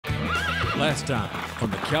Last time on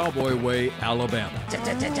the Cowboy Way, Alabama. We're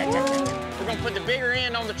gonna put the bigger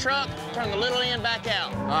end on the truck, turn the little end back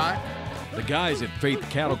out. All right. The guys at Faith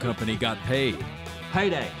Cattle Company got paid.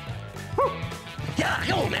 Payday. Yeah,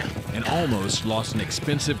 come on now. And almost lost an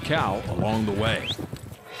expensive cow along the way.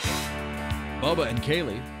 Bubba and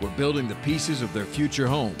Kaley were building the pieces of their future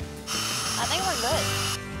home. I think we're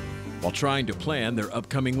good. While trying to plan their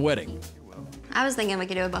upcoming wedding. I was thinking we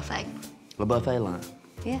could do a buffet. A buffet line?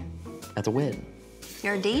 Yeah. At the wedding?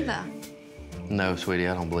 You're a diva. No, sweetie,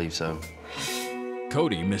 I don't believe so.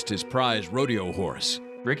 Cody missed his prize rodeo horse.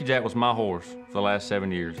 Ricky Jack was my horse for the last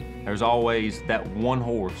 7 years. There's always that one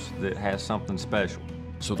horse that has something special.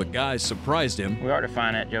 So the guys surprised him. We ought to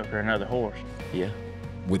find that joker another horse. Yeah.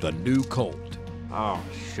 With a new colt. Oh,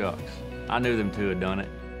 shucks. I knew them two had done it.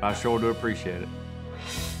 I sure do appreciate it.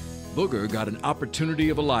 Booger got an opportunity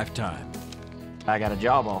of a lifetime. I got a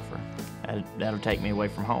job offer. That'll take me away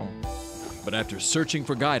from home. But after searching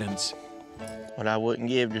for guidance, What I wouldn't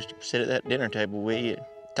give just to sit at that dinner table with you,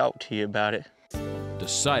 talk to you about it.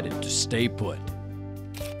 decided to stay put.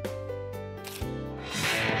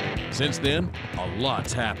 Since then, a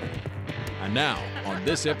lot's happened. And now, on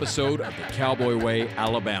this episode of the Cowboy Way,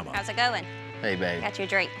 Alabama. How's it going? Hey, babe. Got you a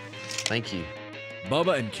drink. Thank you.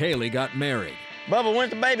 Bubba and Kaley got married. Bubba, when's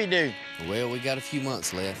the baby due? Well, we got a few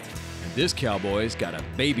months left. And this cowboy's got a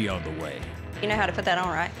baby on the way. You know how to put that on,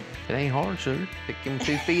 right? It ain't hard, sugar. Pick them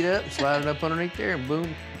 2 feet up, slide it up underneath there, and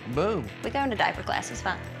boom, boom. We go into diaper class, it's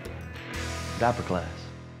fine. Diaper class.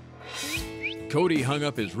 Cody hung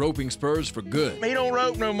up his roping spurs for good, He don't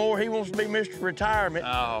rope no more. He wants to be Mr. Retirement.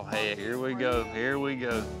 Oh, hey, here we go, here we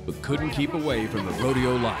go. but couldn't keep away from the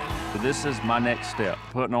rodeo life. So this is my next step,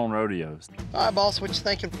 putting on rodeos. All right, boss, what you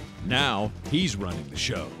thinking? Now, he's running the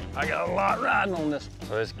show. I got a lot riding on this,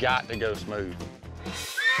 so it's got to go smooth.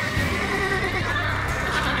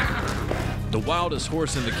 The wildest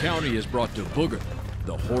horse in the county is brought to Booger,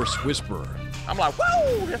 the horse whisperer. I'm like,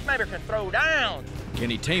 whoa, this baby can throw down. Can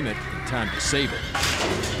he tame it in time to save it?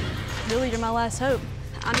 Really, you're my last hope.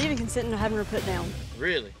 I'm even considering having her put down.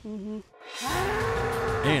 Really? And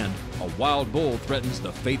a wild bull threatens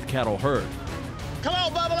the Faith cattle herd. Come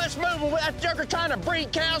on, Bubba, let's move. That joker trying to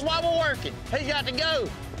breed cows while we're working. He's got to go.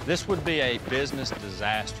 This would be a business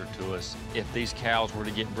disaster to us if these cows were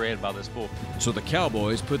to get bred by this bull. So the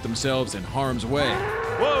cowboys put themselves in harm's way.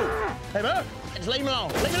 Whoa. Hey, Bubba, just leave him alone.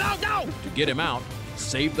 Leave him alone, go. To get him out,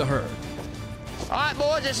 save the herd. All right,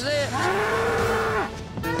 boys, this is it.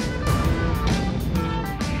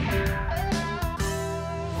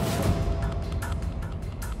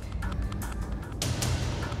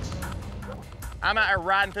 I'm out there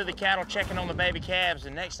riding through the cattle, checking on the baby calves,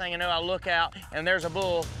 and next thing you know, I look out, and there's a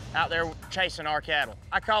bull out there chasing our cattle.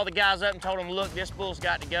 I called the guys up and told them, look, this bull's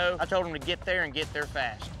got to go. I told them to get there and get there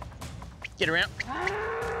fast. Get around.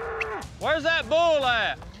 Where's that bull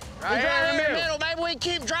at? Right here in the middle. Maybe we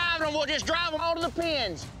keep driving them. We'll just drive them all to the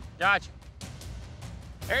pens. Gotcha.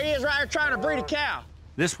 There he is right here trying to breed a cow.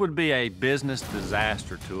 This would be a business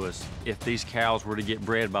disaster to us if these cows were to get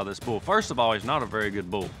bred by this bull. First of all, he's not a very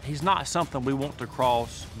good bull. He's not something we want to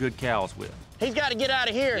cross good cows with. He's got to get out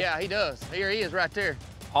of here. Yeah, he does. Here he is right there.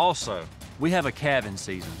 Also, we have a calving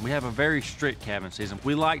season. We have a very strict calving season.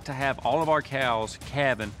 We like to have all of our cows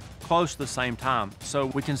calving close to the same time so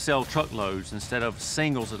we can sell truckloads instead of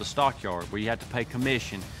singles at a stockyard where you have to pay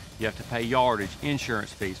commission, you have to pay yardage,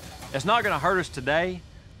 insurance fees. It's not going to hurt us today,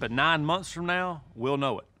 but 9 months from now, we'll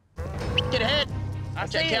know it. Get ahead. I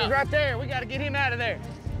see him right there. We got to get him out of there.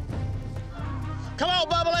 Come on,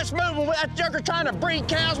 Bubba, let's move. That joker trying to breed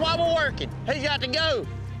cows while we're working. He's got to go.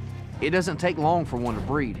 It doesn't take long for one to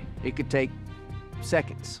breed. It could take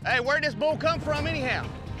seconds. Hey, where'd this bull come from anyhow?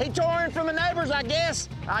 He tore in from the neighbors, I guess.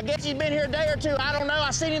 I guess he's been here a day or two. I don't know. I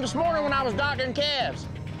seen him this morning when I was doctoring calves.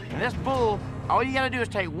 And this bull, all you gotta do is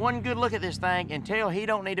take one good look at this thing and tell he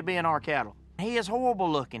don't need to be in our cattle. He is horrible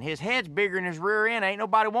looking. His head's bigger than his rear end. Ain't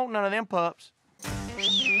nobody want none of them pups.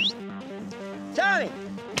 Johnny!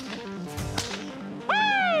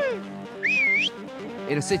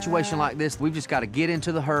 In a situation like this, we've just got to get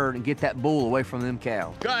into the herd and get that bull away from them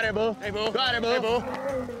cows. Got it, bull. Hey, bull. Got it, bull. Hey, bull.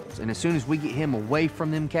 And as soon as we get him away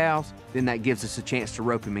from them cows, then that gives us a chance to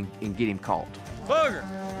rope him and get him caught. Booger,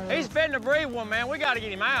 he's fitting to breed one, man. We gotta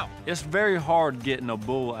get him out. It's very hard getting a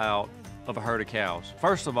bull out of a herd of cows.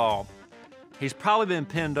 First of all, he's probably been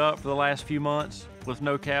pinned up for the last few months with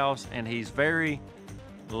no cows, and he's very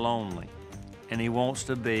lonely. And he wants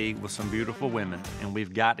to be with some beautiful women, and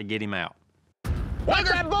we've got to get him out. Watch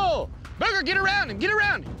that bull! Booger, get around him, get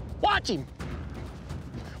around him. Watch him.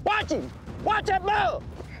 Watch him. Watch that bull.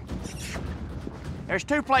 There's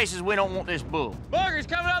 2 places we don't want this bull. Booger's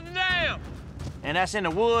coming up the dam! And that's in the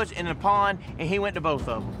woods, in the pond, and he went to both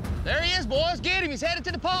of them. There he is, boys. Get him. He's headed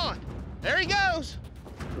to the pond. There he goes.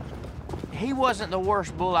 He wasn't the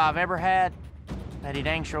worst bull I've ever had, but he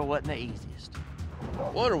dang sure wasn't the easiest.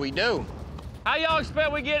 What are we doing? How y'all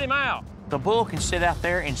expect we get him out? The bull can sit out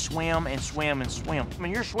there and swim and swim and swim. I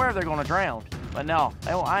mean, you're swear they're gonna drown. But no,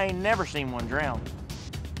 I ain't never seen one drown.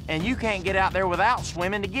 And you can't get out there without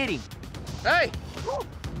swimming to get him. Hey!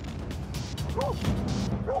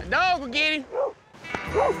 The dog will get him.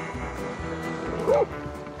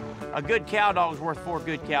 A good cow dog's worth 4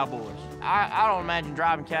 good cowboys. I don't imagine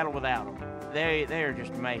driving cattle without them. They're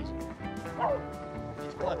just amazing.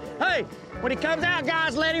 Hey, when he comes out,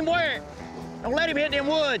 guys, let him wear it. Don't let him hit them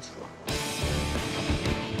woods.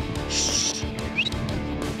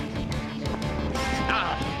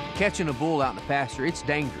 Catching a bull out in the pasture, it's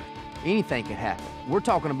dangerous. Anything can happen. We're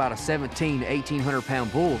talking about a 17 to 1,800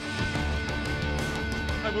 pound bull.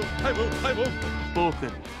 Hey, boo, hey, boo, hey, boo. Bull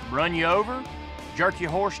could run you over, jerk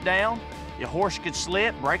your horse down. Your horse could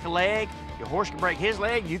slip, break a leg. Your horse could break his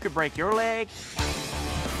leg. You could break your leg.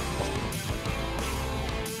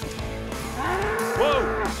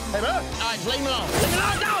 Whoa! Hey, boo. All right, just leave him alone. Leave him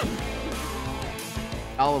alone, dog!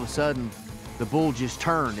 All of a sudden, the bull just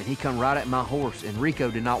turned and he come right at my horse, and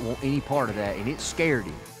Rico did not want any part of that, and it scared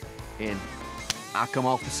him. And I come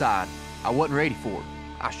off the side. I wasn't ready for it.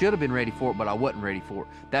 I should have been ready for it, but I wasn't ready for it.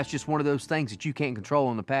 That's just one of those things that you can't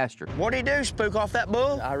control in the pasture. What'd he do, spook off that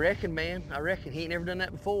bull? I reckon, man. I reckon he ain't never done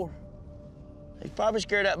that before. He's probably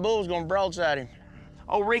scared that bull's gonna broadside him.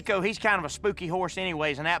 Oh, Rico, he's kind of a spooky horse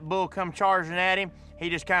anyways, and that bull come charging at him, he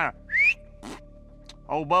just kind of...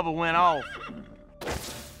 Old Bubba went off.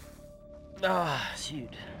 Ah, shoot.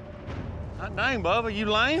 Hot dang, Bubba, you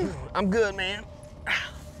lame? I'm good, man.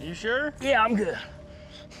 You sure? Yeah, I'm good.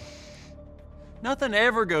 Nothing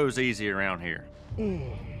ever goes easy around here.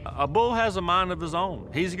 A bull has a mind of his own.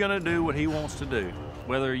 He's gonna do what he wants to do,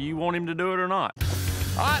 whether you want him to do it or not.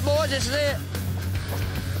 All right, boys, this is it.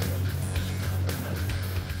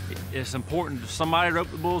 It's important to somebody rope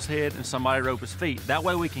the bull's head and somebody rope his feet. That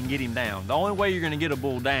way we can get him down. The only way you're gonna get a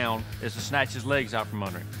bull down is to snatch his legs out from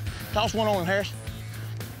under him. Toss one on him, Harris.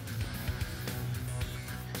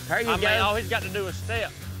 There you go. All he's got to do is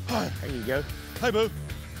step. There you go. Hey, boo.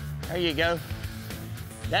 There you go.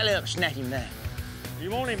 That'll help snatch him down. You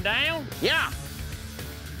want him down? Yeah.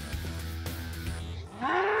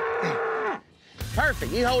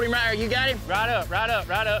 Perfect. You hold him right there. You got him? Right up, right up,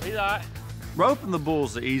 right up. He's all right. Roping the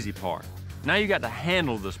bull's the easy part. Now you got to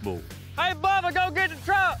handle this bull. Hey, Bubba, go get the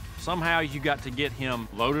truck. Somehow you got to get him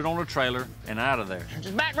loaded on a trailer and out of there.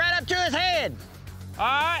 Just back right up to his head. All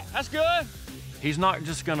right, that's good. He's not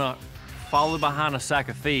just gonna follow behind a sack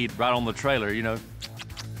of feed right on the trailer, you know.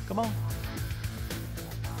 Come on.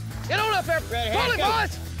 Get on up there. Ready, pull it,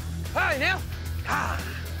 boys. All right, now.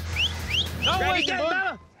 No way,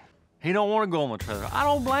 Bubba. He don't want to go on the trailer. I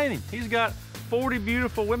don't blame him. He's got 40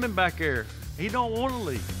 beautiful women back there. He don't want to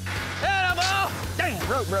leave. Get him, ball. Damn,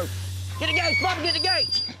 rope. Get the gates, Bubba, get the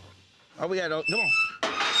gates. Oh, we got to, come on.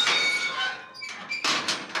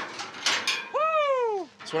 Woo!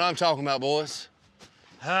 That's what I'm talking about, boys.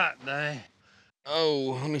 Hot dang.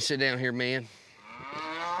 Oh, let me sit down here, man.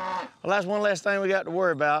 Well, that's one less thing we got to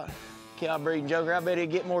worry about. Cow breeding joker, I bet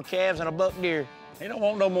he'd get more calves than a buck deer. He don't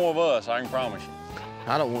want no more of us, I can promise you.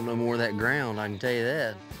 I don't want no more of that ground, I can tell you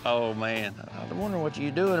that. Oh, man. I'm wondering what you're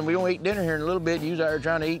doing. We gonna eat dinner here in a little bit, and you's out there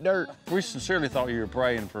trying to eat dirt. We sincerely thought you were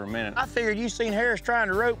praying for a minute. I figured you seen Harris trying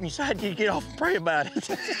to rope, and you decided you'd get off and pray about it.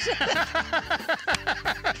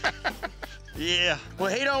 Yeah. Well,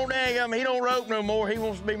 he don't rope no more. He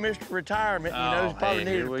wants to be Mr. Retirement. You know, he's probably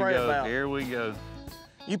needed to pray about. Here we go.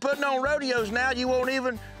 You putting on rodeos now, you won't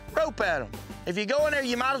even rope at them. If you go in there,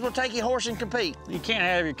 you might as well take your horse and compete. You can't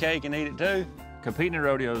have your cake and eat it too. Competing in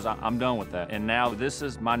rodeos, I'm done with that. And now this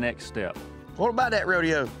is my next step. What about that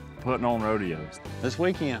rodeo? Putting on rodeos. This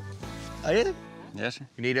weekend. Oh, yeah? Yes, sir.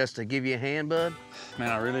 You need us to give you a hand, bud? Man,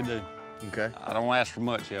 I really do. Okay. I don't ask for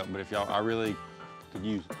much help, but if y'all, I really could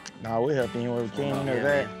use it. No, we'll help you anywhere we can, you know Yeah,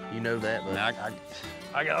 that. man. You know that, bud. Now,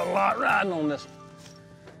 I got a lot riding on this one.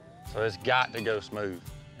 So it's got to go smooth.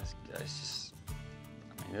 It's just,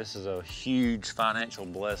 I mean, this is a huge financial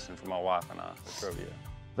blessing for my wife and I, this rodeo.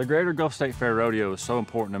 The Greater Gulf State Fair Rodeo is so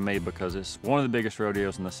important to me because it's one of the biggest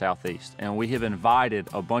rodeos in the Southeast. And we have invited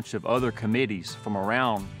a bunch of other committees from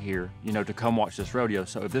around here, you know, to come watch this rodeo.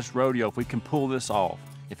 So if this rodeo, if we can pull this off,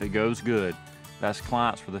 if it goes good, that's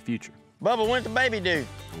clients for the future. Bubba, when's the baby due?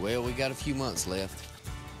 Well, we got a few months left.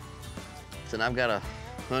 And I've got a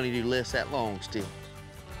honeydew list that long still.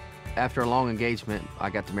 After a long engagement, I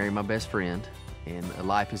got to marry my best friend, and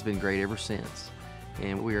life has been great ever since.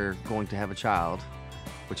 and we're going to have a child,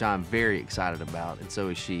 which I'm very excited about, and so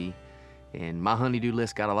is she. And my honey-do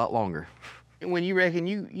list got a lot longer. When you reckon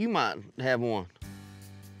you might have one?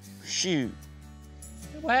 Shoot.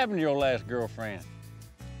 What happened to your last girlfriend?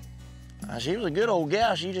 She was a good old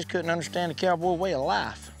gal. She just couldn't understand the cowboy way of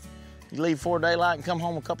life. You leave before daylight and come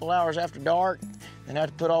home a couple hours after dark, and have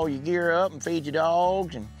to put all your gear up and feed your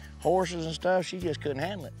dogs and horses and stuff. She just couldn't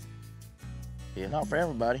handle it. Yeah, not for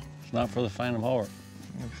everybody. It's not for the faint of heart.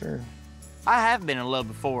 I'm sure. I have been in love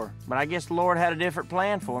before, but I guess the Lord had a different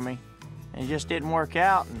plan for me, and it just didn't work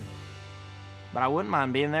out. But I wouldn't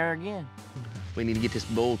mind being there again. We need to get this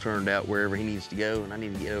bull turned out wherever he needs to go, and I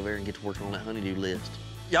need to get over there and get to working on that honey-do list.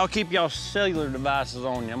 Y'all keep y'all cellular devices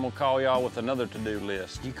on you. I'm gonna call y'all with another to-do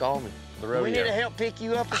list. You call me. The rodeo. We need to help pick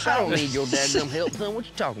you up or I something. don't need your dadgum help, son. What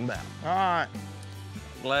you talking about? All right.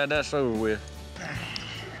 Glad that's over with.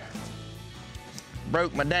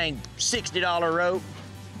 Broke my dang $60 rope.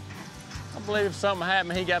 I believe if something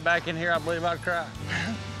happened, he got back in here, I believe I'd cry.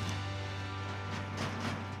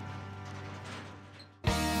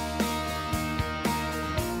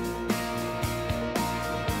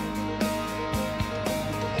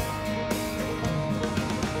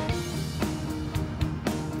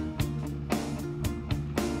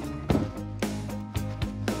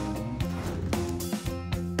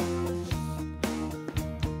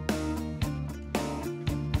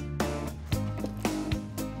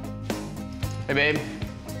 Hey, babe.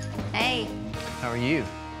 Hey, How are you?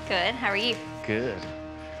 good. How are you? Good.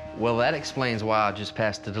 Well, that explains why I just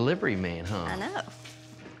passed the delivery man, huh? I know.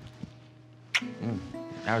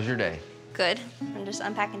 How's your day? Good. I'm just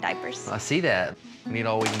unpacking diapers. I see that. We need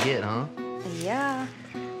all we can get, huh? Yeah,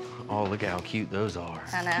 Oh, look at how cute those are.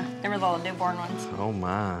 I know. Them are the little newborn ones. Oh,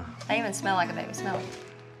 my. They even smell like a baby smell.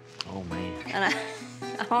 Oh, man. I know.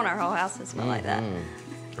 I want our whole house to smell like that.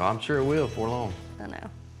 Oh, I'm sure it will before long. I know.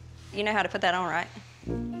 You know how to put that on, right?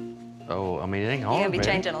 Oh, I mean, it ain't You're hard, gonna be baby.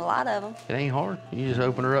 changing a lot of them. It ain't hard. You just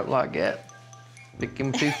open her up like that. Pick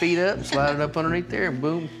them 2 feet up, slide it up underneath there, and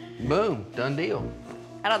boom, boom, done deal.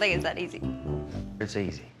 I don't think it's that easy. It's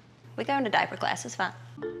easy. We go into diaper class, it's fine.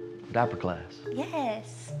 Diaper class.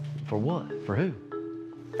 Yes, For what? For who?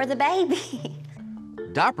 for the baby.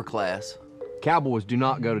 Diaper class? Cowboys do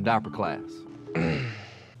not go to diaper class. I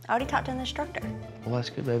already talked to an instructor. Well, that's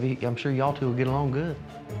good, baby. I'm sure y'all two will get along good.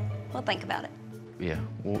 We'll think about it. Yeah,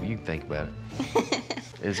 well, you can think about it.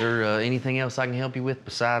 Is there anything else I can help you with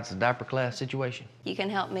besides the diaper class situation? You can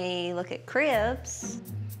help me look at cribs.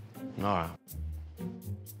 All right.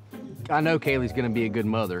 I know Kaylee's gonna be a good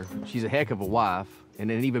mother. She's a heck of a wife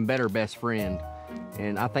and an even better best friend.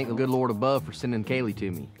 And I thank the good Lord above for sending Kaley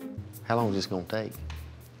to me. How long is this gonna take?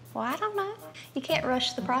 Well, I don't know. You can't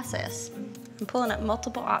rush the process. I'm pulling up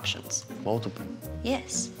multiple options. Multiple.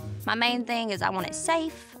 Yes. My main thing is I want it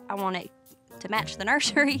safe. I want it to match the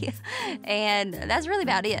nursery. And that's really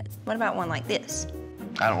about it. What about one like this?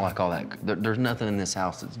 I don't like all that. There's nothing in this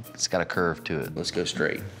house that's got a curve to it. Let's go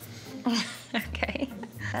straight. Okay.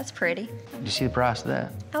 That's pretty. Did you see the price of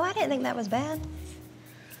that? Oh, I didn't think that was bad.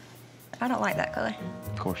 I don't like that color.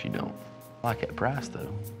 Of course you don't. I like that price,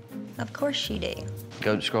 though. Of course you do.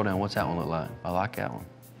 Go scroll down. What's that one look like? I like that one.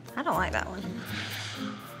 I don't like that one.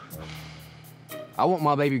 I want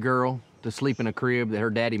my baby girl to sleep in a crib that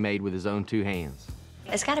her daddy made with his own 2 hands.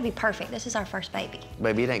 It's gotta be perfect. This is our first baby.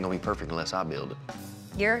 Baby, it ain't gonna be perfect unless I build it.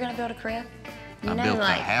 You're gonna build a crib? You I know, built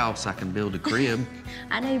like, a house, I can build a crib.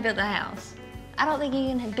 I know you built a house. I don't think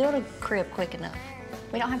you can build a crib quick enough.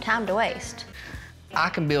 We don't have time to waste. I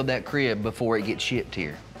can build that crib before it gets shipped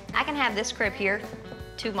here. I can have this crib here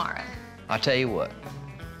tomorrow. I tell you what,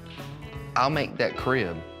 I'll make that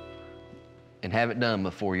crib and have it done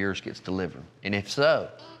before yours gets delivered. And if so,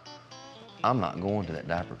 I'm not going to that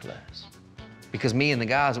diaper class. Because me and the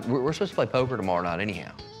guys, we're supposed to play poker tomorrow night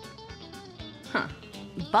anyhow. Huh.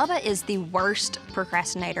 Bubba is the worst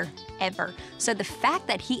procrastinator ever. So the fact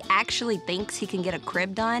that he actually thinks he can get a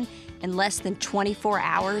crib done in less than 24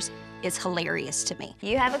 hours is hilarious to me.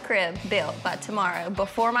 You have a crib built by tomorrow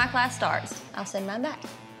before my class starts. I'll send mine back.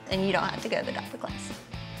 And you don't have to go to the diaper class.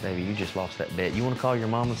 Baby, you just lost that bet. You want to call your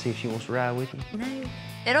mom and see if she wants to ride with you? No.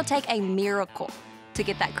 It'll take a miracle to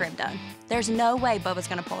get that crib done. There's no way Bubba's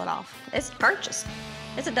gonna pull it off. It's purchased.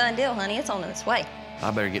 It's a done deal, honey. It's on its way. I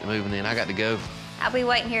better get moving then. I got to go. I'll be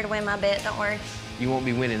waiting here to win my bet, don't worry. You won't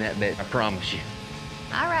be winning that bet, I promise you.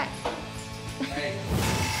 All right.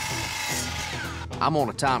 I'm on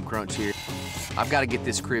a time crunch here. I've got to get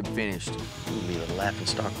this crib finished. You'll be the laughing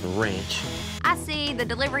stock of the ranch. I see the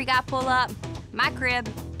delivery guy pull up. My crib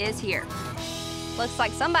is here. Looks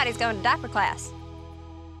like somebody's going to diaper class.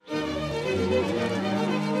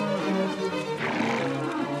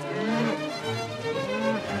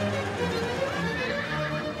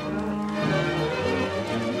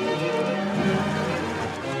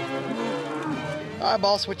 All right,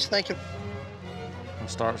 boss, what you thinking? We'll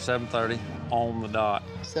start at 7:30 on the dot.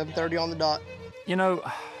 7:30 on the dot. You know,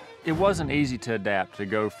 it wasn't easy to adapt, to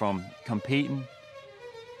go from competing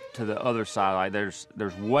to the other side. Like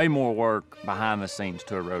there's way more work behind the scenes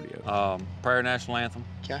to a rodeo. Prayer National Anthem.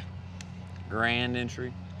 Okay. Grand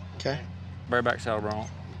entry. Okay. Bareback saddle bronc.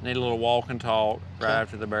 Need a little walk and talk right Okay.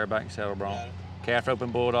 after the bareback saddle bronc. Calf open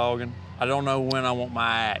bulldogging. I don't know when I want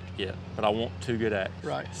my act yet, but I want 2 good acts.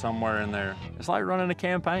 Right. Somewhere in there. It's like running a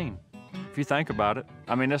campaign, if you think about it.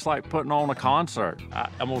 I mean, it's like putting on a concert.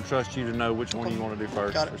 I'm gonna trust you to know which one you want to do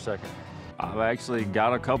first or second. I've actually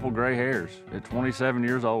got a couple gray hairs at 27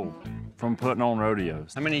 years old from putting on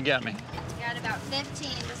rodeos. How many you got me? Got about 15,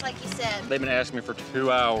 just like you said. They've been asking me for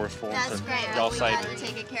 2 hours for them. That's so great. Y'all We saved got me. it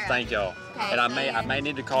taken care of. Thank y'all. Okay, And I so may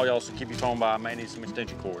need to call y'all, so keep your phone by. I may need some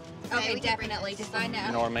extension cord. Okay, definitely. Just I know.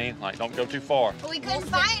 You know what I mean? Like, don't go too far. But we couldn't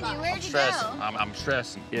find you. Where'd you go? I'm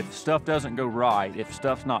stressing. If stuff doesn't go right, if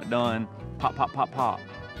stuff's not done, pop, pop, pop, pop.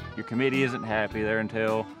 Your committee isn't happy there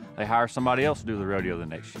until they hire somebody else to do the rodeo the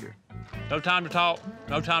next year. No time to talk.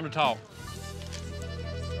 No time to talk.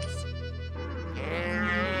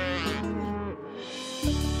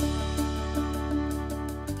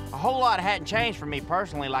 A whole lot hadn't changed for me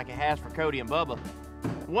personally like it has for Cody and Bubba.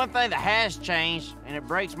 One thing that has changed, and it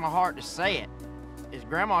breaks my heart to say it, is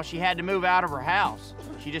Grandma, she had to move out of her house.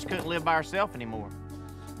 She just couldn't live by herself anymore.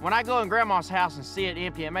 When I go in Grandma's house and see it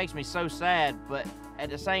empty, it makes me so sad, but at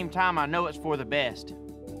the same time, I know it's for the best.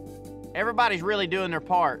 Everybody's really doing their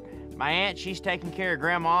part. My aunt, she's taking care of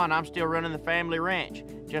Grandma, and I'm still running the family ranch,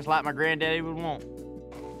 just like my granddaddy would want.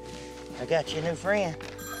 I got you a new friend.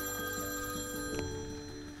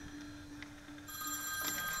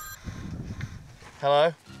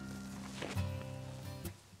 Hello?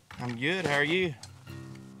 I'm good, how are you?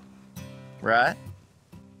 Right.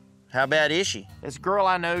 How bad is she? This girl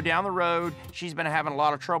I know down the road, she's been having a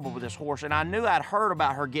lot of trouble with this horse, and I knew I'd heard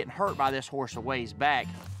about her getting hurt by this horse a ways back.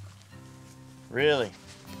 Really?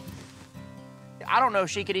 I don't know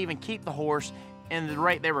if she could even keep the horse in the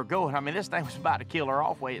rate they were going. I mean, this thing was about to kill her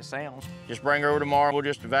off, way it sounds. Just bring her over tomorrow. We'll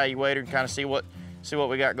just evaluate her and kind of see what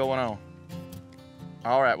we got going on.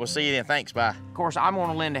 All right, we'll see you then. Thanks, bye. Of course, I'm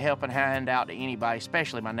gonna lend a helping hand out to anybody,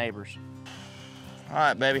 especially my neighbors. All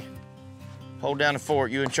right, baby. Hold down the fort,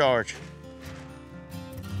 you in charge.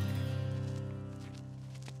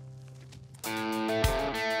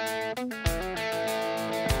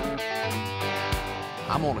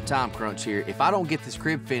 I'm on a time crunch here. If I don't get this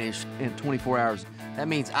crib finished in 24 hours, that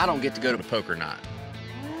means I don't get to go to poker night.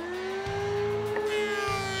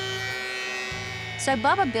 So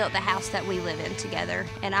Bubba built the house that we live in together,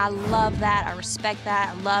 and I love that. I respect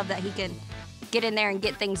that. I love that he can get in there and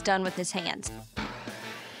get things done with his hands.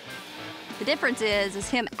 The difference is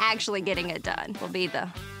him actually getting it done will be the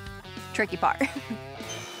tricky part.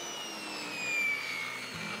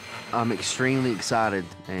 I'm extremely excited,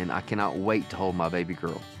 and I cannot wait to hold my baby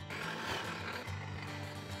girl.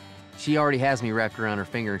 She already has me wrapped around her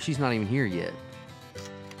finger, and she's not even here yet.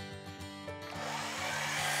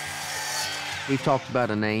 We've talked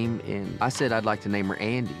about a name, and I said I'd like to name her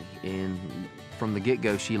Andy, and from the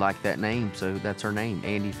get-go, she liked that name, so that's her name,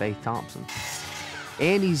 Andy Faith Thompson.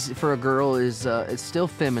 Andy's, for a girl, is it's still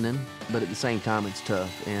feminine, but at the same time, it's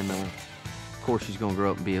tough, and of course, she's gonna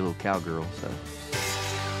grow up and be a little cowgirl, so.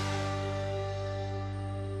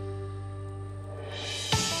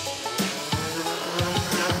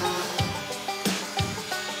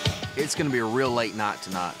 It's gonna be a real late night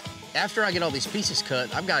tonight. After I get all these pieces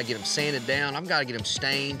cut, I've got to get them sanded down, I've got to get them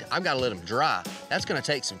stained, I've got to let them dry. That's going to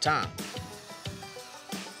take some time.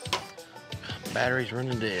 Battery's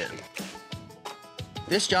running dead.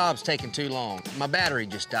 This job's taking too long. My battery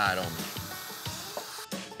just died on me.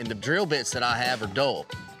 And the drill bits that I have are dull.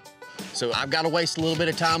 So I've got to waste a little bit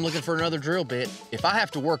of time looking for another drill bit. If I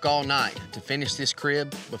have to work all night to finish this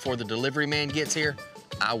crib before the delivery man gets here,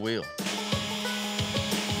 I will.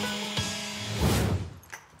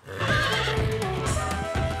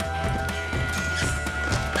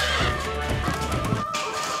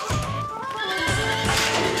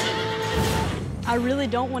 I really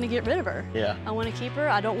don't want to get rid of her. Yeah. I want to keep her.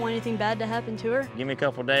 I don't want anything bad to happen to her. Give me a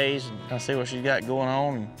couple days and kind of see what she's got going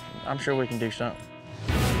on, and I'm sure we can do something.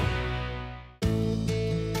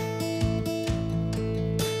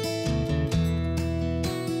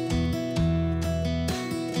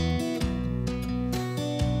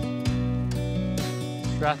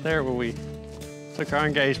 Right there where we took our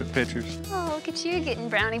engagement pictures. Oh, look at you getting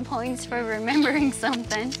brownie points for remembering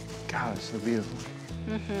something. God, it's so beautiful.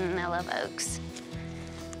 I love oaks.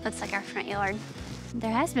 Looks like our front yard. There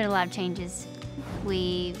has been a lot of changes.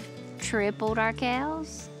 We've tripled our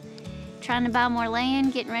cows, trying to buy more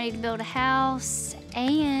land, getting ready to build a house,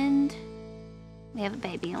 and we have a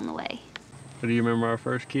baby on the way. Do you remember our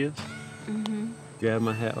first kids? Mm-hmm. Grab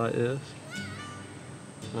my hat like this.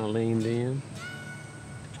 I leaned in.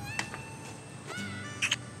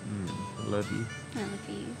 I love you. I love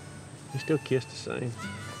you. We still kiss the same.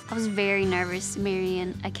 I was very nervous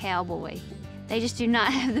marrying a cowboy. They just do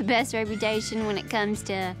not have the best reputation when it comes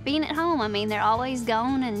to being at home. I mean, they're always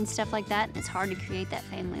gone and stuff like that, and it's hard to create that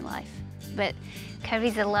family life. But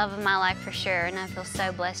Cody's the love of my life for sure, and I feel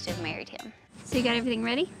so blessed to have married him. So you got everything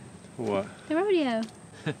ready? What? The rodeo.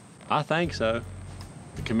 I think so.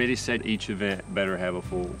 The committee said each event better have a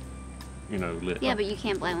full, lit. Yeah, but you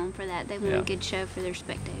can't blame them for that. They want a good show for their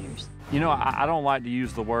spectators. You know, I don't like to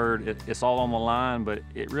use the word, it's all on the line, but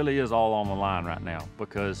it really is all on the line right now,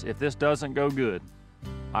 because if this doesn't go good,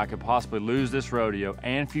 I could possibly lose this rodeo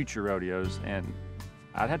and future rodeos, and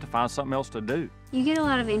I'd have to find something else to do. You get a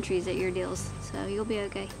lot of entries at your deals, so you'll be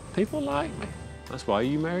okay. People like me. That's why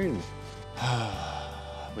you married me.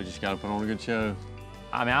 We just gotta put on a good show.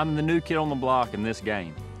 I mean, I'm the new kid on the block in this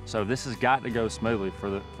game, so this has got to go smoothly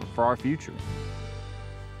for our future.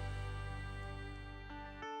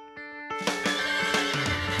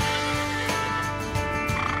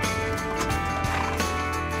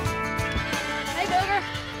 Hey, Booger.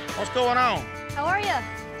 What's going on? How are you?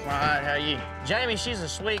 All right, how are you? Jamie, she's a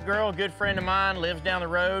sweet girl, a good friend of mine, lives down the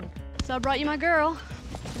road. So I brought you my girl,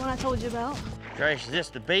 the one I told you about. Gracious, is this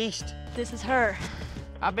the beast? This is her.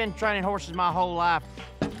 I've been training horses my whole life.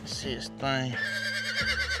 Let's see this thing.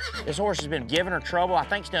 This horse has been giving her trouble. I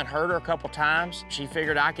think it's done hurt her a couple times. She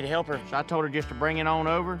figured I could help her. So I told her just to bring it on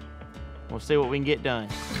over. We'll see what we can get done.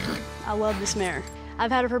 I love this mare.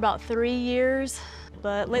 I've had her for about 3 years,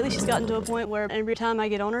 but lately she's gotten to a point where every time I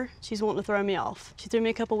get on her, she's wanting to throw me off. She threw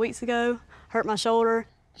me a couple weeks ago, hurt my shoulder.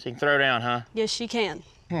 She can throw down, huh? Yes, she can.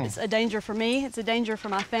 It's a danger for me. It's a danger for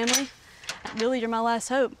my family. Really, you're my last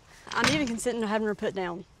hope. I'm even considering having her put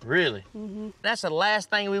down. Really? Mm-hmm. That's the last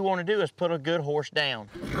thing we want to do is put a good horse down.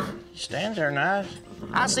 She stands there nice.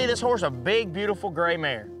 I see this horse a big, beautiful gray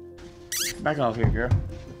mare. Back off here, girl.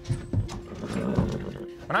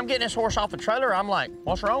 When I'm getting this horse off the trailer, I'm like,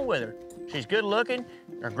 what's wrong with her? She's good looking,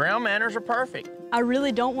 her ground manners are perfect. I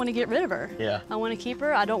really don't want to get rid of her. Yeah. I want to keep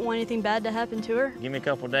her. I don't want anything bad to happen to her. Give me a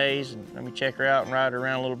couple days and let me check her out and ride her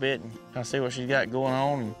around a little bit and kind of see what she's got going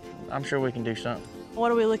on, and I'm sure we can do something. What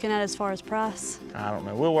are we looking at as far as price? I don't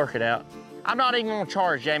know, we'll work it out. I'm not even gonna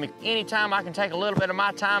charge, Jamie. Anytime I can take a little bit of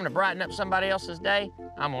my time to brighten up somebody else's day,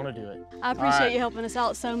 I'm gonna do it. I appreciate you helping us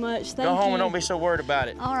out so much. Thank you. Go home and don't be so worried about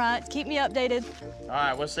it. All right, keep me updated. All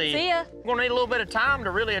right, we'll see you. See ya. We're gonna need a little bit of time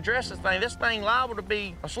to really address this thing. This thing liable to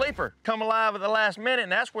be a sleeper. Come alive at the last minute,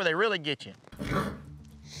 and that's where they really get you.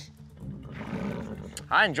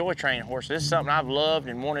 I enjoy training horses. This is something I've loved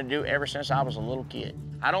and wanted to do ever since I was a little kid.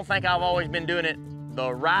 I don't think I've always been doing it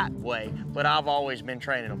the right way, but I've always been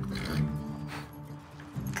training them.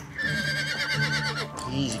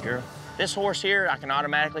 Easy, girl. This horse here, I can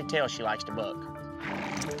automatically tell she likes to buck.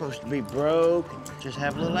 Supposed to be broke, just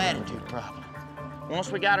have a little attitude problem.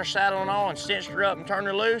 Once we got her saddled and all and cinched her up and turned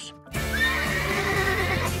her loose,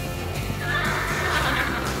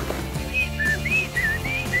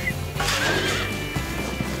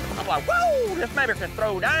 I'm like, whoa, this baby can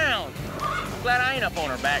throw down. I'm glad I ain't up on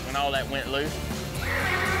her back when all that went loose.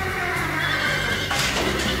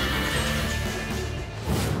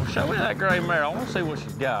 Show me that gray mare. I want to see what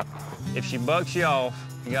she's got. If she bucks you off,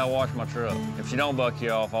 you gotta wash my truck. If she don't buck you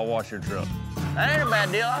off, I'll wash your truck. That ain't a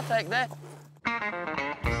bad deal. I'll take that.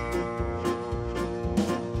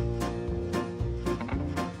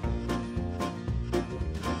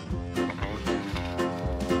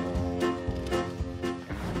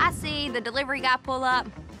 I see the delivery guy pull up.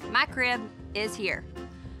 My crib is here.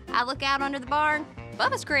 I look out under the barn.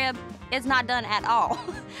 Bubba's crib is not done at all.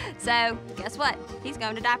 So guess what? He's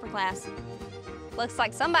going to diaper class. Looks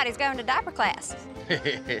like somebody's going to diaper class.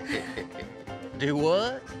 Do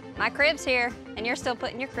what? My crib's here, and you're still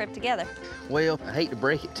putting your crib together. Well, I hate to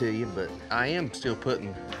break it to you, but I am still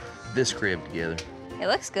putting this crib together. It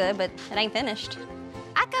looks good, but it ain't finished.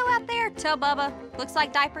 I go out there, tell Bubba, looks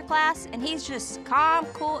like diaper class, and he's just calm,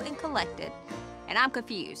 cool, and collected. And I'm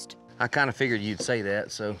confused. I kind of figured you'd say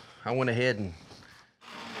that, so I went ahead and...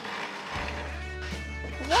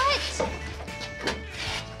 What?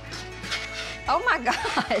 Oh my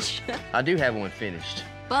gosh. I do have one finished.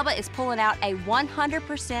 Bubba is pulling out a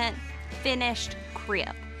 100% finished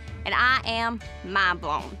crib, and I am mind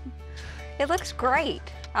blown. It looks great.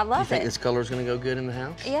 I love it. You think this color's gonna go good in the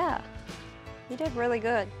house? Yeah, you did really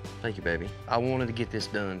good. Thank you, baby. I wanted to get this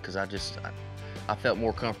done because I felt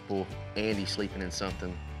more comfortable Andy sleeping in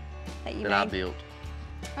something that you that made. I built.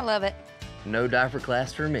 I love it. No diaper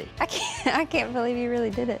class for me. I can't believe you really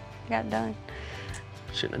did it. Got it done.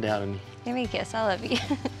 Shouldn't have doubted me. Give me a kiss. I love you.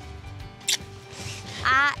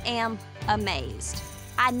 I am amazed.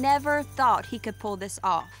 I never thought he could pull this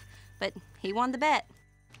off, but he won the bet.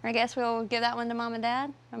 I guess we'll give that one to Mom and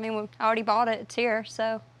Dad. I mean, we already bought it. It's here,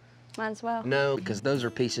 so might as well. No, because those are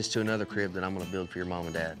pieces to another crib that I'm gonna build for your mom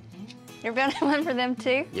and dad. You're building one for them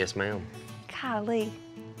too? Yes, ma'am. Golly.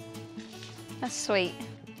 That's sweet.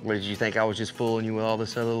 What, did you think I was just fooling you with all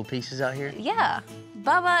this other little pieces out here? Yeah.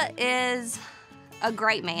 Bubba is a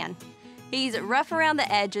great man. He's rough around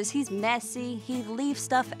the edges, he's messy, he leaves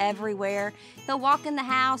stuff everywhere. He'll walk in the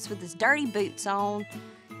house with his dirty boots on.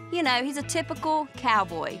 You know, he's a typical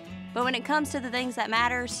cowboy. But when it comes to the things that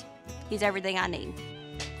matters, he's everything I need.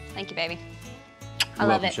 Thank you, baby. I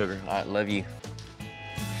love it. Sugar. All right, love you.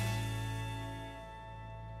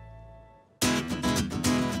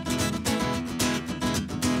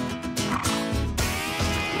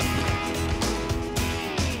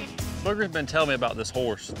 Booger's been telling me about this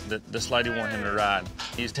horse that this lady wanted him to ride.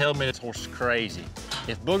 He's telling me this horse is crazy.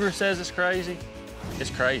 If Booger says it's crazy, it's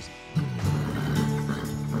crazy.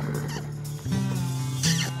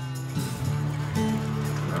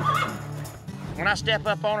 When I step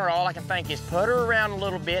up on her, all I can think is put her around a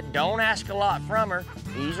little bit. Don't ask a lot from her.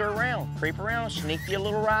 Ease her around, creep around, sneak you a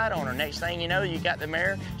little ride on her. Next thing you know, you got the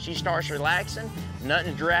mare. She starts relaxing.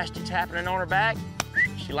 Nothing drastic's happening on her back.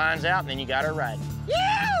 She lines out, and then you got her riding.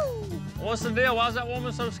 What's the deal? Why is that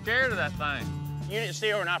woman so scared of that thing? You didn't see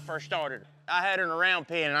her when I first started her. I had her in a round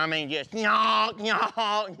pen, and I mean just nyonk,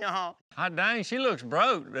 nyonk, nyonk. Hot dang, she looks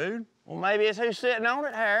broke, dude. Well, maybe it's who's sitting on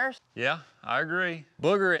it, Harris. Yeah, I agree.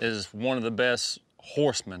 Booger is one of the best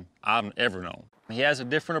horsemen I've ever known. He has a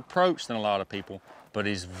different approach than a lot of people, but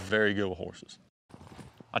he's very good with horses.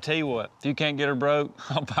 I tell you what, if you can't get her broke,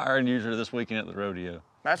 I'll buy her and use her this weekend at the rodeo.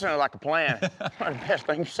 That sounds like a plan. One of the best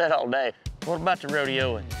things you said all day. What about the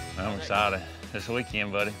rodeoing? I'm excited. This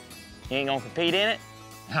weekend, buddy. You ain't gonna compete in it?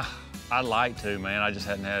 I'd like to, man. I just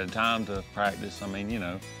hadn't had time to practice. I mean, you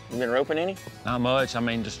know. You been roping any? Not much. I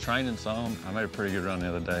mean, just training some. I made a pretty good run the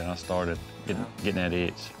other day, and I started getting that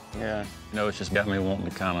itch. Yeah. You know, it's just got me wanting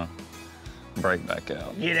to kind of break back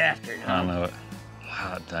out. Get after it, huh? I know it.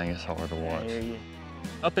 God dang, it's hard to watch. I hear you.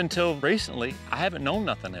 Up until recently, I haven't known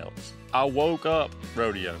nothing else. I woke up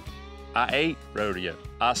rodeo. I ate rodeo.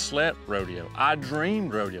 I slept rodeo. I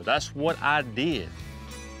dreamed rodeo. That's what I did.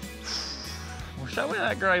 Well, show me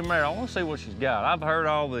that gray mare. I want to see what she's got. I've heard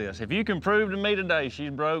all this. If you can prove to me today she's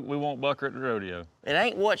broke, we won't buck her at the rodeo. It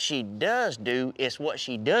ain't what she does do, it's what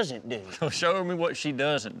she doesn't do. So show me what she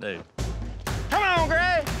doesn't do. Come on,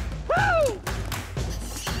 Gray! Woo!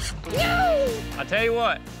 I tell you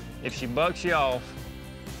what, if she bucks you off,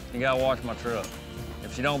 you gotta wash my truck.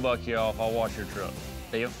 If she don't buck you off, I'll wash your truck.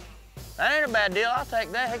 Deal? That ain't a bad deal. I'll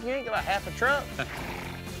take that. Heck, you ain't got half a truck.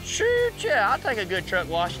 Shoot, yeah, I'll take a good truck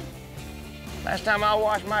washing. Last time I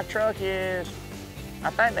washed my truck is, I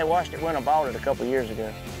think they washed it when I bought it a couple years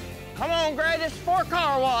ago. Come on, Gray, this is for a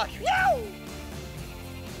car wash. Yo!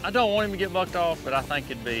 I don't want him to get bucked off, but I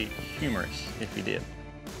think it'd be humorous if he did.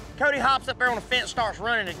 Cody hops up there on the fence, starts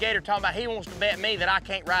running his gator, talking about he wants to bet me that I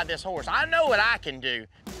can't ride this horse. I know what I can do.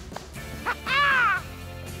 I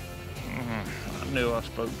knew I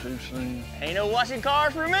spoke too soon. Ain't no washing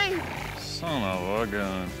cars for me. Son of a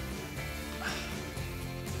gun.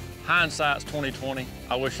 Hindsight's 20/20.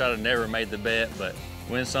 I wish I'd have never made the bet, but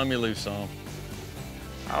win some, you lose some.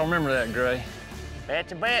 I'll remember that, Gray.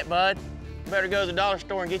 Bet's a bet, bud. You better go to the dollar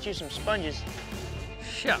store and get you some sponges.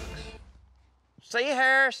 Shucks. See you,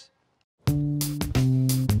 Harris.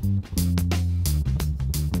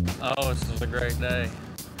 Oh, this is a great day.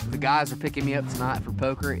 The guys are picking me up tonight for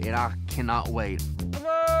poker, and I cannot wait.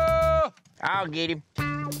 Bubba! I'll get him.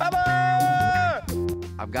 Bubba!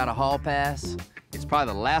 I've got a hall pass. It's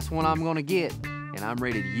probably the last one I'm gonna get, and I'm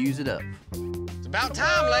ready to use it up. It's about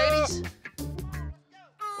time, ladies.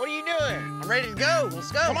 What are you doing? I'm ready to go.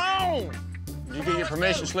 Let's go. Come on! Did you get your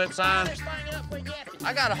permission slip signed?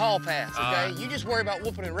 I got a hall pass, okay? You just worry about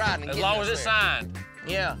whooping and riding and As getting long us as it's there. signed.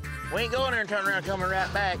 Yeah. We ain't going there and turning around and coming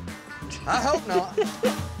right back. I hope not.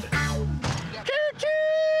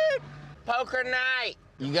 Choo-choo! Poker night.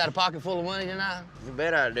 You got a pocket full of money tonight? You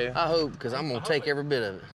bet I do. I hope, because I'm going to take every bit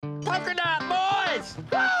of it. Poker night, boys!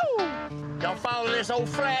 Woo! Don't follow this old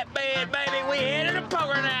flatbed, baby. We headed to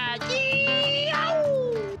poker night.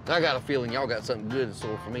 Yee-ow! I got a feeling y'all got something good in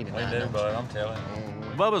store for me We tonight. do, bud, I'm telling you.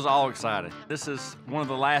 Bubba's all excited. This is one of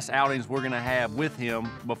the last outings we're gonna have with him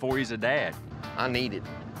before he's a dad. I need it.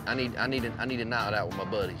 I need a night out with my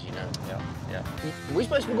buddies, you know. Yeah. We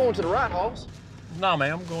supposed to be going to the right, Hoss? No,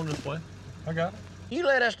 man, I'm going this way. I got it. You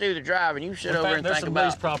let us do the driving. You sit over and there's think some about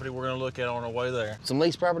lease property we're gonna look at on our way there. Some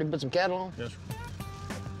lease property, put some cattle on? Yes.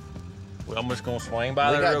 Well, I'm just gonna swing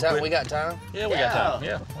by there real quick. We got time? Yeah, we got time.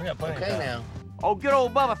 Yeah, we got plenty of time. Okay, now. Oh, good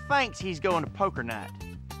old Bubba thinks he's going to poker night.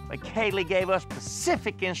 But Kaley gave us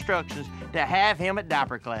specific instructions to have him at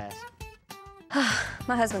diaper class.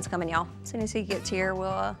 My husband's coming, y'all. As soon as he gets here,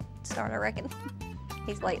 we'll start, I reckon.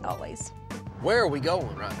 He's late always. Where are we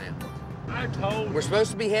going right now? I told you. We're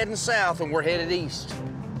supposed to be heading south and we're headed east.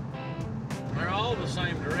 They're all the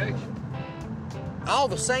same direction. All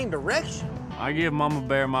the same direction? I give Mama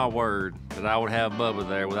Bear my word that I would have Bubba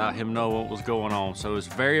there without him knowing what was going on, so it's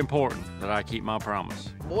very important that I keep my promise.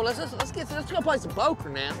 Boy, let's go play some poker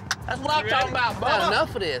now. That's what I'm talking about, Bubba. Got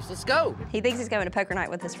enough of this. Let's go. He thinks he's going to poker night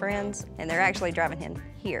with his friends, and they're actually driving him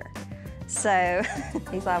here. So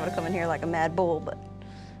he's liable to come in here like a mad bull, but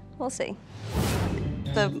we'll see.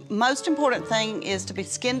 The most important thing is to be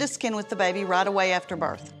skin to skin with the baby right away after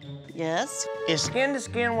birth. Yes? Is skin to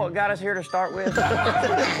skin what got us here to start with?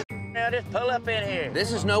 Now just pull up in here.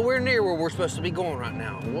 This is nowhere near where we're supposed to be going right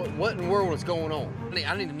now. What in the world is going on?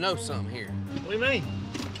 I need to know something here. What do you mean?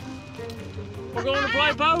 We're going to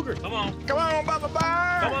play poker. Come on. Come on, Bubba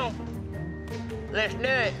Bear. Come on. Let's do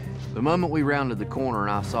it. The moment we rounded the corner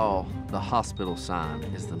and I saw the hospital sign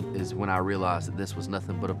is when I realized that this was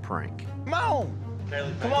nothing but a prank. Come on.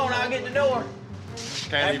 Come on, I'll get the door.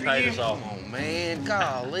 Kaley paid us off. Oh, man,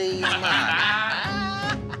 golly.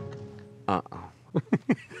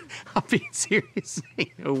 I'm being serious.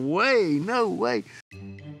 No way, no way.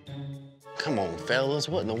 Come on, fellas,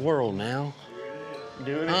 what in the world now?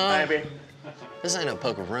 Doing it, baby. This ain't no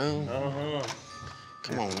poker room. Uh-huh.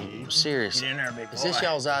 Come on, I'm serious. Get in there, big boy. Is this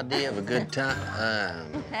y'all's idea of a good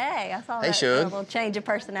time? Hey, I saw Hey, that Shug. little change of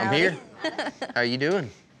personality. I'm here. How you doing?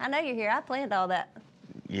 I know you're here. I planned all that.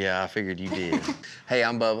 Yeah, I figured you did. Hey,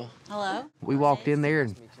 I'm Bubba. Hello? We walked in there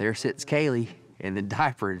and there sits Kaley and the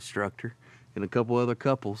diaper instructor and a couple other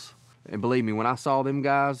couples. And believe me, when I saw them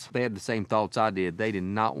guys, they had the same thoughts I did. They did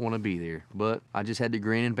not want to be there, but I just had to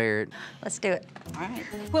grin and bear it. Let's do it. All right.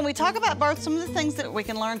 When we talk about birth, some of the things that we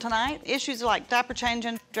can learn tonight, issues like diaper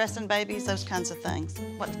changing, dressing babies, those kinds of things.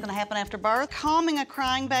 What's going to happen after birth, calming a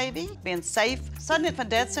crying baby, being safe, sudden infant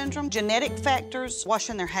death syndrome, genetic factors,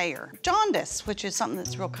 washing their hair, jaundice, which is something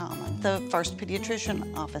that's real common, the first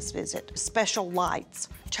pediatrician office visit, special lights,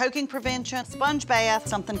 choking prevention, sponge bath,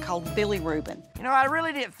 something called bilirubin. You know, I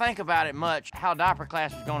really didn't think about it much, how diaper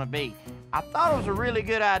class was gonna be. I thought it was a really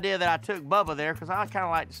good idea that I took Bubba there, because I kind of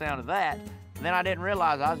like the sound of that. And then I didn't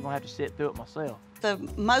realize I was gonna have to sit through it myself. The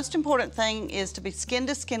most important thing is to be skin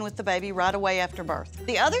to skin with the baby right away after birth.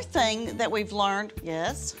 The other thing that we've learned,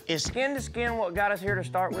 yes? Is skin to skin what got us here to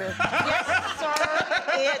start with? Yes, sir,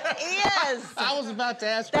 it is. I was about to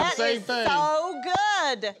ask for the same thing. So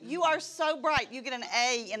good. You are so bright. You get an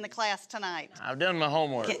A in the class tonight. I've done my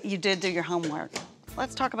homework. You did do your homework.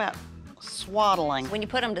 Let's talk about swaddling. When you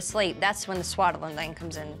put them to sleep, that's when the swaddling thing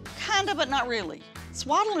comes in. Kinda, but not really.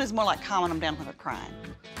 Swaddling is more like calming them down when they're crying.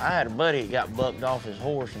 I had a buddy that got bucked off his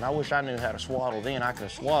horse, and I wish I knew how to swaddle then. I could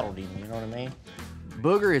have swaddled him, you know what I mean?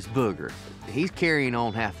 Booger is Booger. He's carrying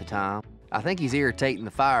on half the time. I think he's irritating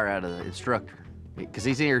the fire out of the instructor because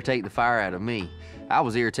he's irritating the fire out of me. I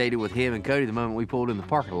was irritated with him and Cody the moment we pulled in the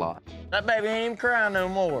parking lot. That baby ain't even crying no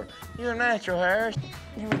more. You're a natural, Harris.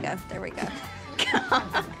 There we go, there we go.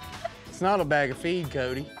 It's not a bag of feed,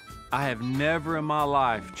 Cody. I have never in my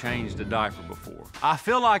life changed a diaper before. I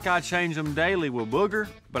feel like I change them daily with Booger,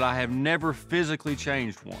 but I have never physically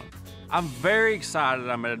changed one. I'm very excited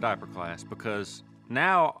I'm at a diaper class because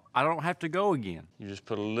now I don't have to go again. You just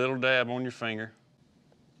put a little dab on your finger.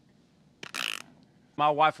 My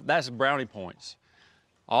wife, that's brownie points.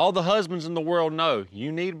 All the husbands in the world know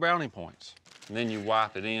you need brownie points. And then you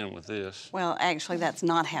wipe it in with this. Well, actually, that's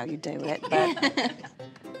not how you do it, but...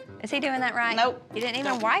 Is he doing that right? Nope. You didn't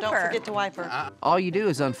even wipe her. Don't forget to wipe her. All you do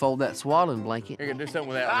is unfold that swaddling blanket. You're gonna do something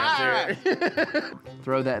with that right there.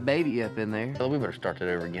 Throw that baby up in there. Well, we better start that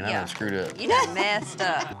over again. I done screwed up. You done messed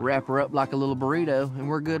up. Wrap her up like a little burrito, and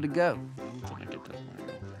we're good to go.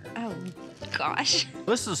 Oh, gosh.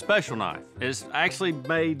 This is a special knife. It's actually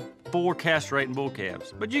made for castrating bull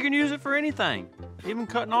calves, but you can use it for anything, even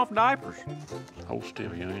cutting off diapers. Hold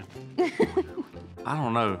still, youngin'. I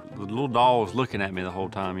don't know. The little doll was looking at me the whole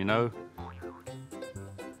time, you know?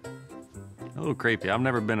 A little creepy. I've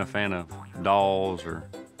never been a fan of dolls or,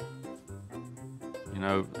 you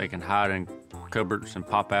know, they can hide in cupboards and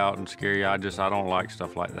pop out and scare you. I don't like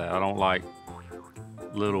stuff like that. I don't like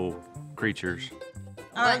little creatures.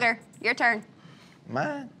 Booger, your turn.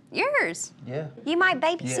 Mine? Yours. Yeah. You might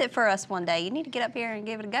babysit for us one day. You need to get up here and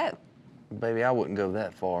give it a go. Baby, I wouldn't go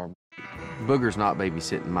that far. Booger's not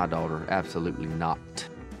babysitting my daughter. Absolutely not.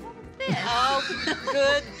 Oh,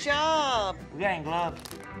 good job. We ain't gloves.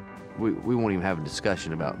 We won't even have a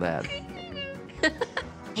discussion about that.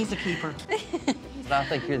 He's a keeper. I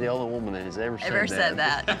think you're the only woman that has ever said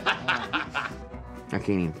that. I can't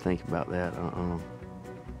even think about that.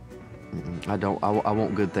 I don't. I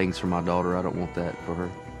want good things for my daughter. I don't want that for her.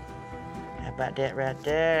 How about that right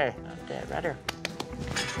there? That right there.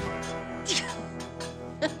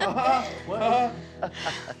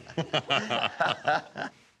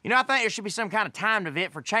 You know, I think there should be some kind of timed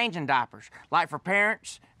event for changing diapers. Like for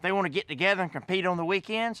parents, if they want to get together and compete on the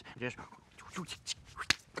weekends, just...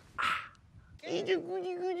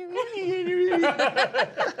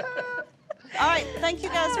 All right, thank you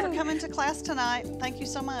guys for coming to class tonight. Thank you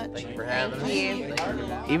so much. Thank you for having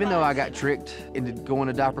us. Even though I got tricked into going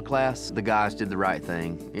to diaper class, the guys did the right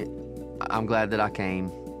thing. I'm glad that I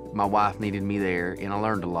came. My wife needed me there, and I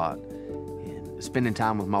learned a lot. And spending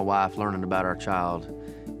time with my wife, learning about our child,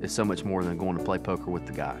 is so much more than going to play poker with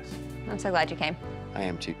the guys. I'm so glad you came. I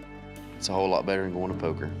am too. It's a whole lot better than going to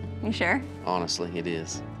poker. You sure? Honestly, it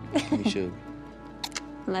is. You should.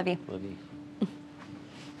 Love you. Love you.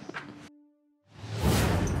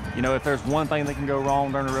 You know, if there's one thing that can go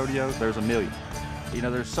wrong during a rodeo, there's a million. You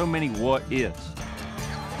know, there's so many what-ifs.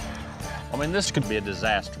 I mean, this could be a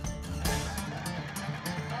disaster.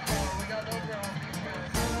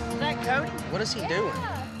 Is that Cody? What is he doing?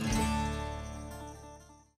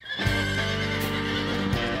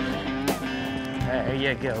 There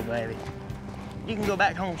you go, baby. You can go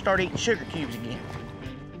back home and start eating sugar cubes again.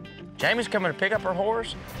 Jamie's coming to pick up her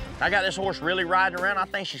horse. I got this horse really riding around. I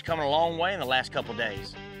think she's coming a long way in the last couple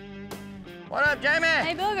days. What up, Jamie?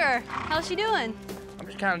 Hey, Booger. How's she doing? I'm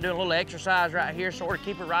just kind of doing a little exercise right here, sort of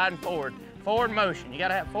keep her riding forward. Forward motion. You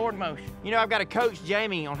gotta have forward motion. You know, I've got to coach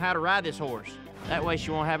Jamie on how to ride this horse. That way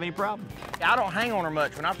she won't have any problem. I don't hang on her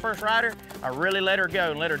much. When I first ride her, I really let her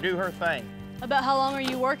go and let her do her thing. About how long are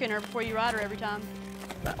you working her before you ride her every time?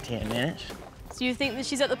 About 10 minutes. So you think that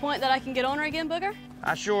she's at the point that I can get on her again, Booger?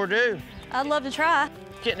 I sure do. I'd love to try.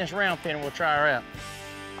 Get in this round pen and we'll try her out.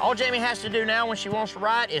 All Jamie has to do now when she wants to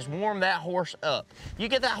ride is warm that horse up. You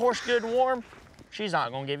get that horse good and warm, she's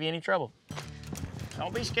not gonna give you any trouble.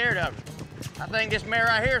 Don't be scared of her. I think this mare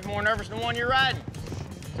right here is more nervous than the one you're riding.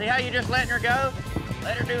 See how you just letting her go?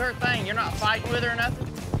 Let her do her thing. You're not fighting with her or nothing.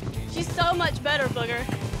 She's so much better, Booger.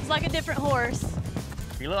 It's like a different horse.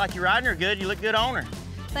 You look like you're riding her good. You look good on her.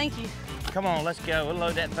 Thank you. Come on, let's go. We'll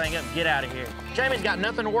load that thing up and get out of here. Jamie's got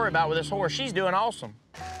nothing to worry about with this horse. She's doing awesome.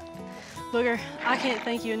 Booger, I can't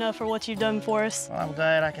thank you enough for what you've done for us. Well, I'm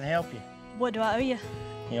glad I can help you. What do I owe you?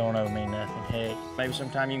 You don't owe me nothing. Heck, maybe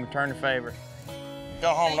sometime you can return the favor.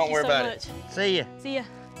 Go home, don't worry about it. See ya. See ya.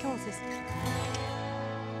 Come on, sis.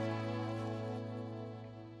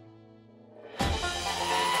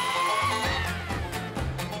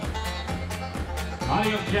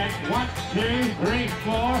 Audio check, 1, 2, 3,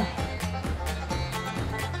 4.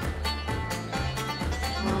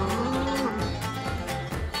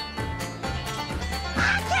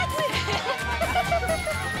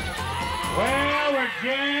 Well, we're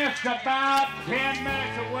just about 10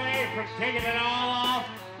 minutes away from kicking it all off.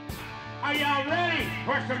 Are y'all ready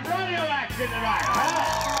for some rodeo action tonight, huh?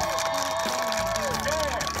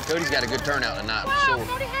 Cody's got a good turnout tonight, for sure.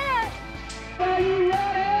 Cody has. Are you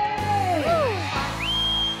ready?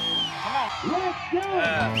 Let's do it!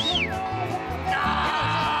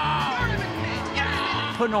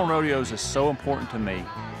 Putting on rodeos is so important to me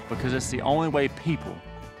because it's the only way people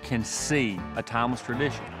can see a timeless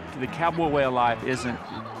tradition. The cowboy way of life isn't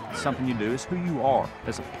something you do, it's who you are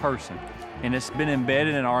as a person. And it's been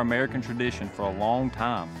embedded in our American tradition for a long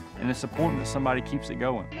time. And it's important that somebody keeps it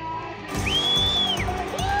going.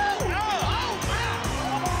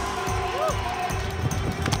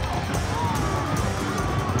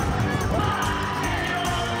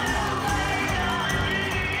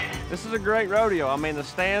 This is a great rodeo. I mean, the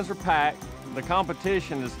stands are packed. The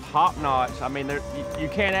competition is top notch. I mean, you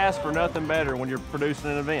can't ask for nothing better when you're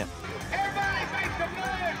producing an event. Everybody make some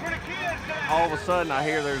noise for the kids now. All of a sudden, I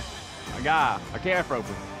hear there's a guy, a calf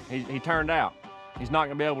roper. He turned out. He's not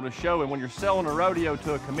gonna be able to show. And when you're selling a rodeo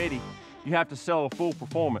to a committee, you have to sell a full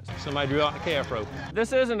performance. Somebody drew out the calf rope.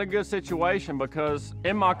 This isn't a good situation because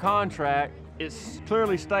in my contract, it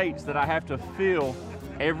clearly states that I have to fill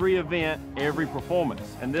every event, every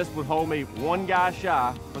performance. And this would hold me one guy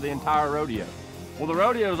shy for the entire rodeo. Well, the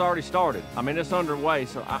rodeo's already started. I mean, it's underway,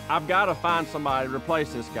 so I've got to find somebody to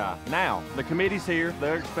replace this guy. Now, the committee's here.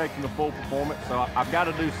 They're expecting a full performance, so I've got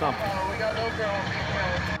to do something. We got no problem.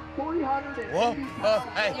 Whoa,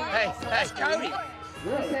 hey, Cody.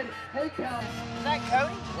 I said, hey, Cal. Is that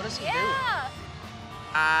Cody? What is he Yeah.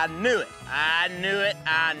 I knew it. I knew it.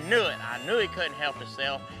 I knew it. I knew he couldn't help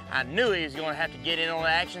himself. I knew he was going to have to get in on the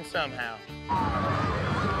action somehow.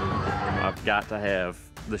 I've got to have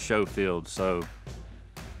the show field, so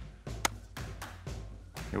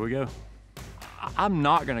here we go. I'm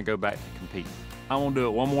not gonna go back to compete. I'm gonna do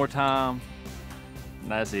it one more time,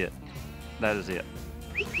 and that's it. That is it.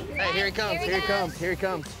 Hey, here he comes, here he comes, here he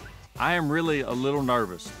comes. I am really a little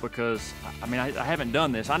nervous because, I mean, I haven't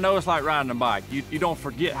done this. I know it's like riding a bike. You don't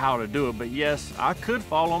forget how to do it, but yes, I could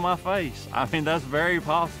fall on my face. I mean, that's very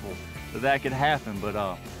possible that could happen,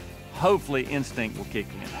 but hopefully instinct will kick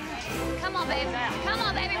in. Come on, baby. Come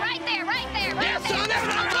on, baby. Right there, right there, right Yeah, there. son, that's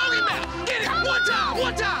what I'm talking about. Get it, one time,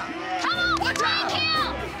 one time. Come on, one time. break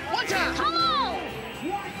him. One time. Come on.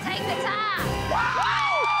 Take the time.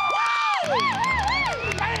 Woo!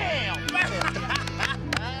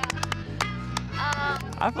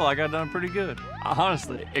 I feel like I've done pretty good.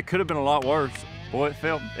 Honestly, it could have been a lot worse. Boy, it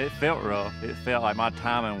felt rough. It felt like my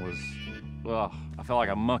timing was, well, I felt like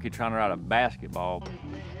a monkey trying to ride a basketball.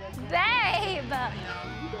 Babe.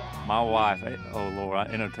 My wife, oh Lord, I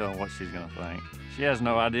end up telling what she's gonna think. She has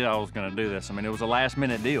no idea I was gonna do this. I mean, it was a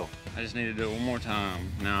last-minute deal. I just need to do it one more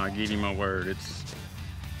time. Now I give you my word. It's,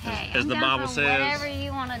 Hey, as the I'm down Bible for says, whatever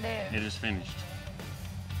you want to do. it is finished.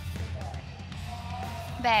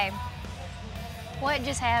 Babe, what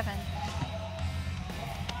just happened?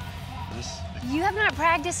 You have not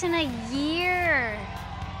practiced in a year.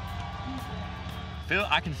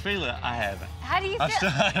 I can feel it. I haven't. How do you I feel? still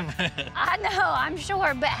haven't. I know, I'm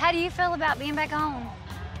sure, but how do you feel about being back home?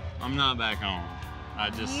 I'm not back home. I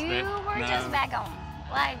just You were just back home.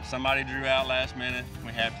 Like, somebody drew out last minute.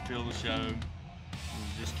 We had to fill the show. It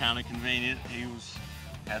was just kind of convenient.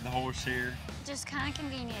 Had the horse here. just kind of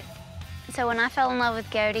convenient. So when I fell in love with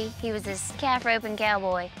Cody, he was this calf roping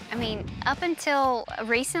cowboy. I mean, up until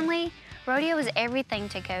recently, rodeo was everything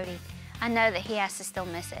to Cody. I know that he has to still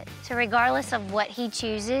miss it. So regardless of what he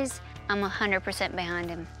chooses, I'm 100% behind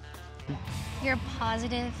him. You're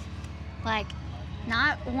positive, like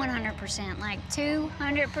not 100%, like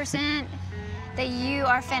 200% that you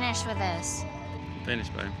are finished with this.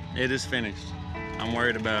 Finished, babe. It is finished. I'm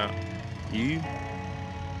worried about you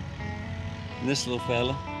and this little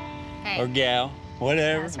fella. Hey. Or gal,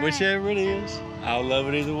 whatever, That's right. whichever it is. I'll love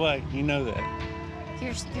it either way. You know that.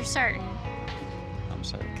 You're certain. I'm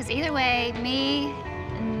certain. Because either way, me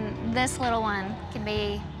and this little one can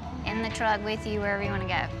be in the truck with you wherever you want to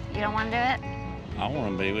go. You don't want to do it? I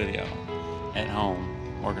want to be with y'all at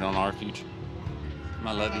home, working on our future.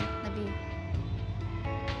 I love you. Love you.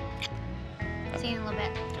 See you in a little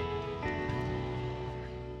bit.